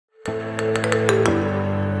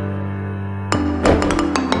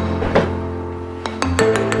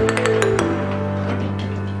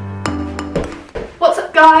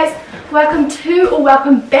welcome to or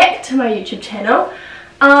welcome back to my YouTube channel.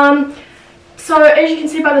 So as you can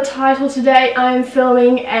see by the title, today I'm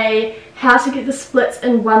filming a how to get the splits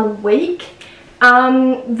in 1 week.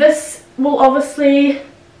 This will obviously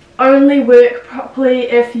only work properly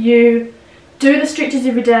if you do the stretches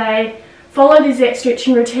every day, follow the exact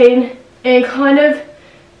stretching routine, and kind of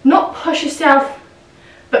not push yourself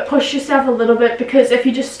but push yourself a little bit, because if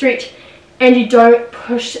you just stretch and you don't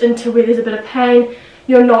push into where there's a bit of pain,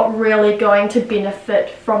 you're not really going to benefit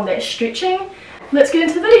from that stretching. Let's get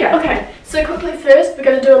into the video. Okay, so quickly first we're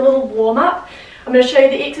going to do a little warm up. I'm going to show you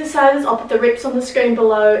the exercises. I'll put the reps on the screen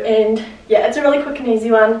below, and yeah, it's a really quick and easy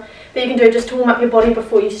one that you can do just to warm up your body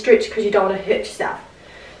before you stretch, because you don't want to hurt yourself.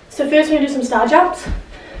 So first we're going to do some star jumps.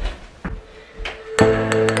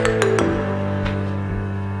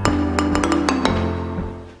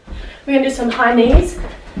 We're going to do some high knees.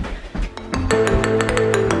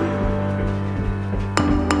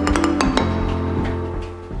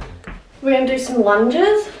 We're going to do some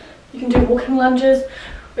lunges. You can do walking lunges,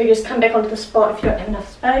 or you just come back onto the spot if you don't have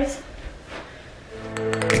enough space.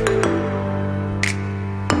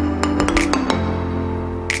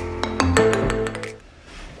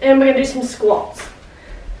 And we're going to do some squats.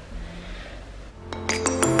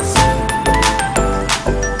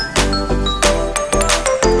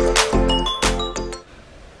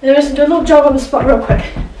 And then we're just going to do a little jog on the spot real quick.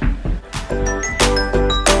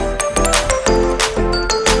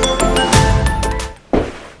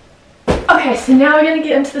 Okay, so now we're going to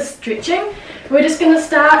get into the stretching. We're just going to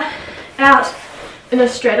start out in a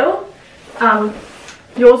straddle.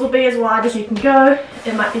 Yours will be as wide as you can go.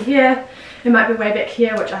 It might be here, it might be way back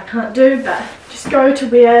here, which I can't do, but just go to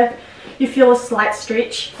where you feel a slight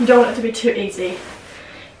stretch. You don't want it to be too easy,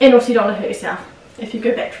 and also you don't want to hurt yourself if you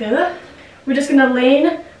go back further. We're just going to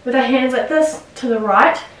lean with our hands like this to the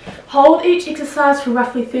right. Hold each exercise for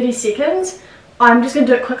roughly 30 seconds. I'm just going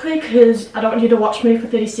to do it quickly because I don't want you to watch me for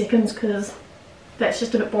 30 seconds because that's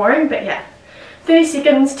just a bit boring, but yeah. 30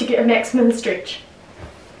 seconds to get a maximum stretch.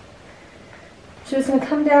 So just going to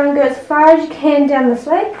come down and go as far as you can down this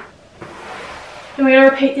way. And we're going to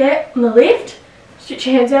repeat that on the left. Stretch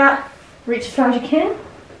your hands out, reach as far as you can.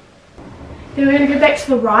 Then we're going to go back to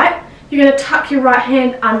the right. You're going to tuck your right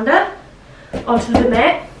hand under onto the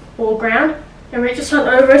mat or ground and reach this one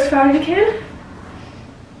over as far as you can.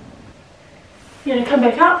 You're going to come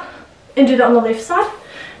back up and do that on the left side.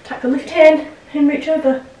 Tuck the left hand and reach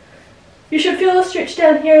over. You should feel the stretch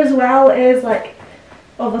down here as well as, like,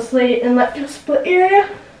 obviously in like your split area.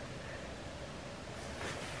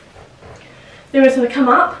 Then we're just going to come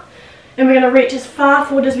up and we're going to reach as far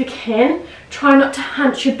forward as we can. Try not to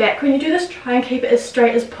hunch your back when you do this. Try and keep it as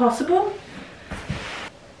straight as possible.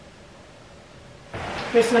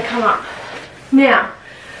 We're just going to come up. Now,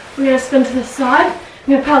 we're going to spin to the side.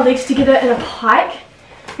 We're going to put our legs together in a pike.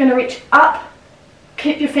 We're going to reach up,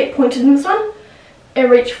 keep your feet pointed in this one, and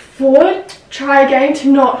reach forward. Try again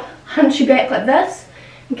to not hunch your back like this,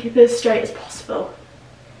 and keep it as straight as possible.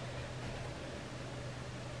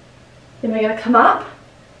 Then we're going to come up.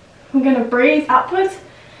 We're going to breathe upwards.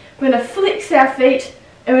 We're going to flex our feet,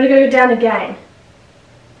 and we're going to go down again.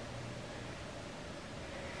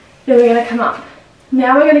 Then we're going to come up.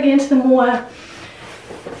 Now we're going to get into the more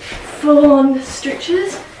full-on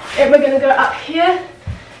stretches, and we're going to go up here,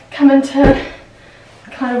 come into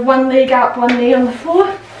kind of one leg up, one knee on the floor.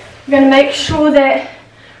 We're going to make sure that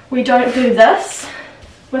we don't do this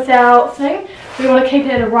with our thing. We want to keep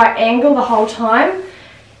it at a right angle the whole time,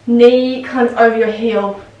 knee kind of over your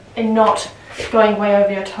heel and not going way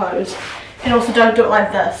over your toes. And also don't do it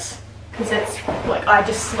like this, because that's like, I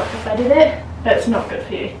just slip if I do that, but it's not good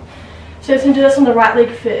for you. So let's do this on the right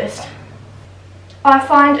leg first. I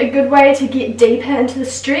find a good way to get deeper into the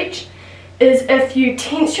stretch is if you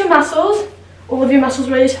tense your muscles, all of your muscles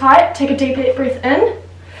really tight, take a deep breath in,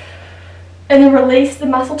 and then release the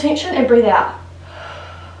muscle tension and breathe out.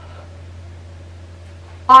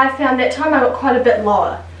 I found that time I got quite a bit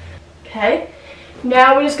lower. Okay,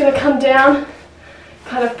 now we're just going to come down,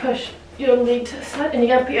 kind of push your leg to the side, and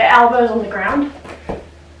you're going to put your elbows on the ground.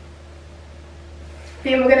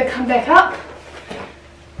 Then we're going to come back up,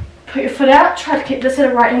 put your foot out, try to keep this at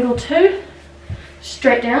a right angle too,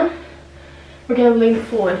 straight down. We're going to lean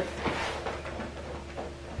forward.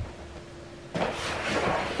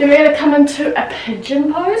 Then we're going to come into a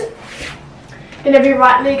pigeon pose. Then have your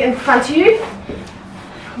right leg in front of you,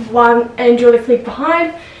 one and your left leg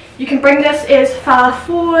behind. You can bring this as far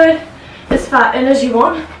forward, as far in as you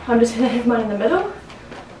want. I'm just going to have mine in the middle.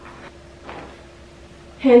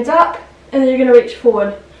 Hands up, and then you're going to reach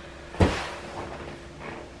forward.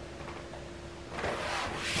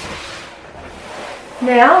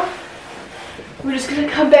 Now, We're just going to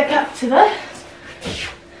come back up to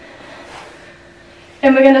this.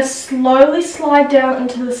 And we're going to slowly slide down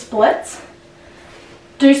into the splits.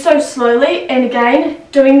 Do so slowly, and again,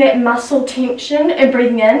 doing that muscle tension and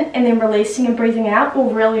breathing in and then releasing and breathing out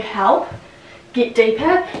will really help get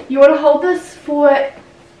deeper. You want to hold this for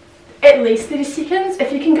at least 30 seconds.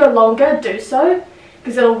 If you can go longer, do so,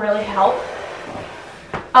 because it'll really help.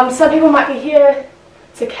 Some people might be here.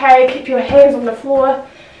 It's okay, keep your hands on the floor.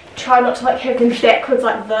 Try not to have them backwards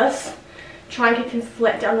like this. Try and keep them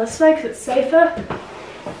flat down this way because it's safer.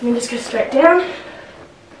 And then just go straight down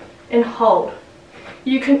and hold.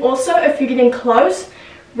 You can also, if you're getting close,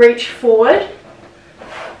 reach forward,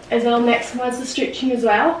 as it'll maximise the stretching as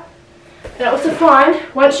well. And I also find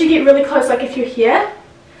once you get really close, like if you're here,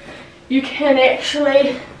 you can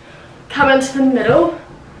actually come into the middle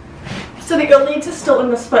so that your legs are still in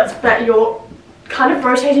the splits, but you're kind of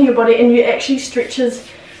rotating your body, and you actually stretches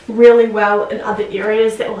really well in other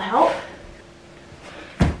areas that will help.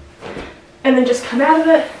 And then just come out of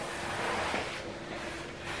it.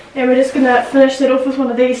 And we're just going to finish that off with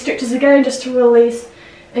one of these stretches again, just to release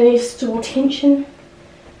any stored tension.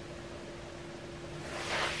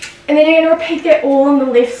 And then you're going to repeat that all on the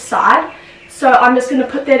left side. So I'm just going to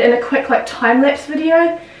put that in a quick time-lapse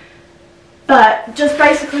video. But just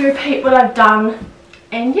basically repeat what I've done,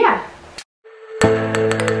 and yeah.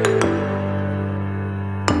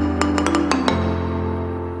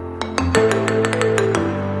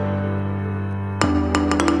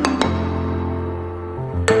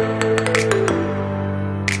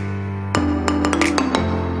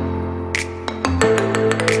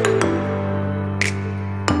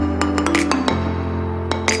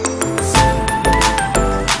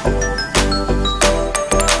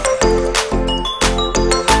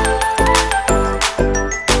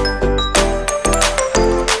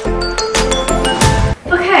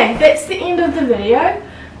 That's the end of the video.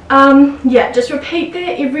 Yeah, just repeat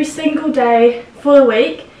that every single day for the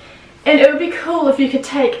week, and it would be cool if you could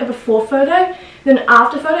take a before photo, then an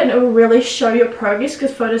after photo, and it will really show your progress,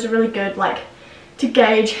 because photos are really good to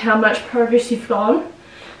gauge how much progress you've gone.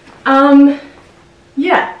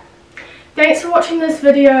 Yeah, thanks for watching this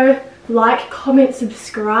video. Like, comment,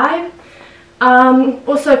 subscribe.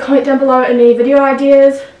 Also comment down below any video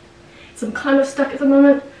ideas. So I'm kind of stuck at the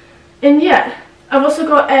moment, and yeah, I've also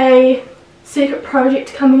got a secret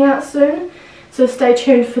project coming out soon, so stay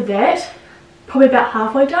tuned for that. Probably about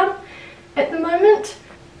halfway done at the moment.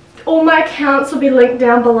 All my accounts will be linked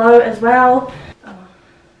down below as well.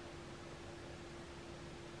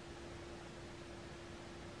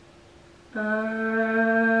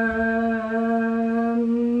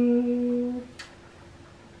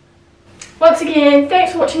 Once again,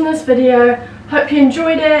 thanks for watching this video. Hope you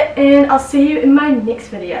enjoyed it, and I'll see you in my next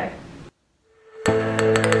video.